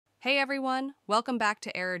Hey everyone, welcome back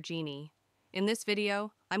to Error Genie. In this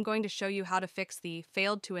video, I'm going to show you how to fix the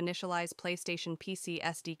failed to initialize PlayStation PC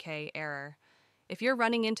SDK error. If you're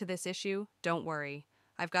running into this issue, don't worry.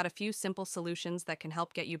 I've got a few simple solutions that can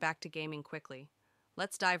help get you back to gaming quickly.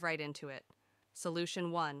 Let's dive right into it.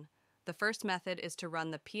 Solution 1. The first method is to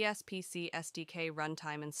run the PSPC SDK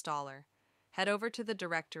Runtime Installer. Head over to the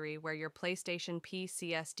directory where your PlayStation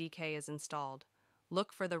PC SDK is installed.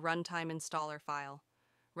 Look for the Runtime Installer file.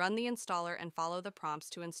 Run the installer and follow the prompts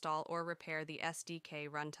to install or repair the SDK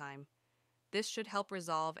runtime. This should help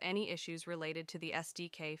resolve any issues related to the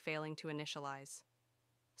SDK failing to initialize.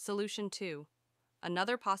 Solution 2.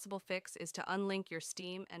 Another possible fix is to unlink your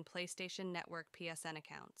Steam and PlayStation Network PSN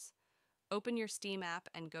accounts. Open your Steam app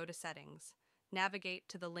and go to Settings. Navigate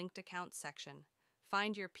to the Linked Accounts section.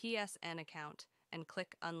 Find your PSN account and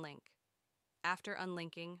click Unlink. After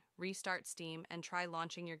unlinking, restart Steam and try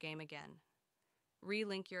launching your game again.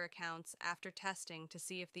 Relink your accounts after testing to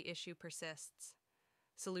see if the issue persists.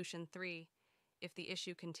 Solution 3. If the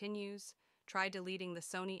issue continues, try deleting the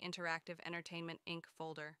Sony Interactive Entertainment Inc.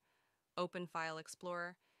 folder. Open File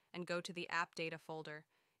Explorer and go to the App Data folder,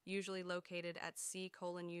 usually located at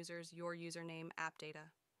C:\users your username app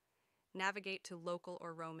data. Navigate to Local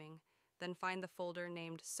or Roaming, then find the folder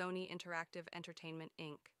named Sony Interactive Entertainment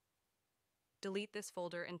Inc. Delete this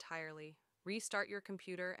folder entirely, restart your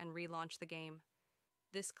computer and relaunch the game.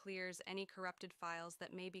 This clears any corrupted files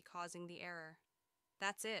that may be causing the error.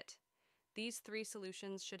 That's it. These 3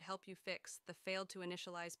 solutions should help you fix the failed to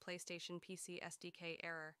initialize PlayStation PC SDK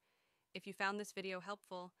error. If you found this video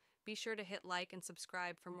helpful, be sure to hit like and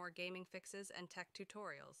subscribe for more gaming fixes and tech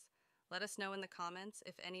tutorials. Let us know in the comments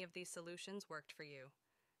if any of these solutions worked for you.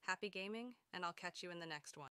 Happy gaming, and I'll catch you in the next one.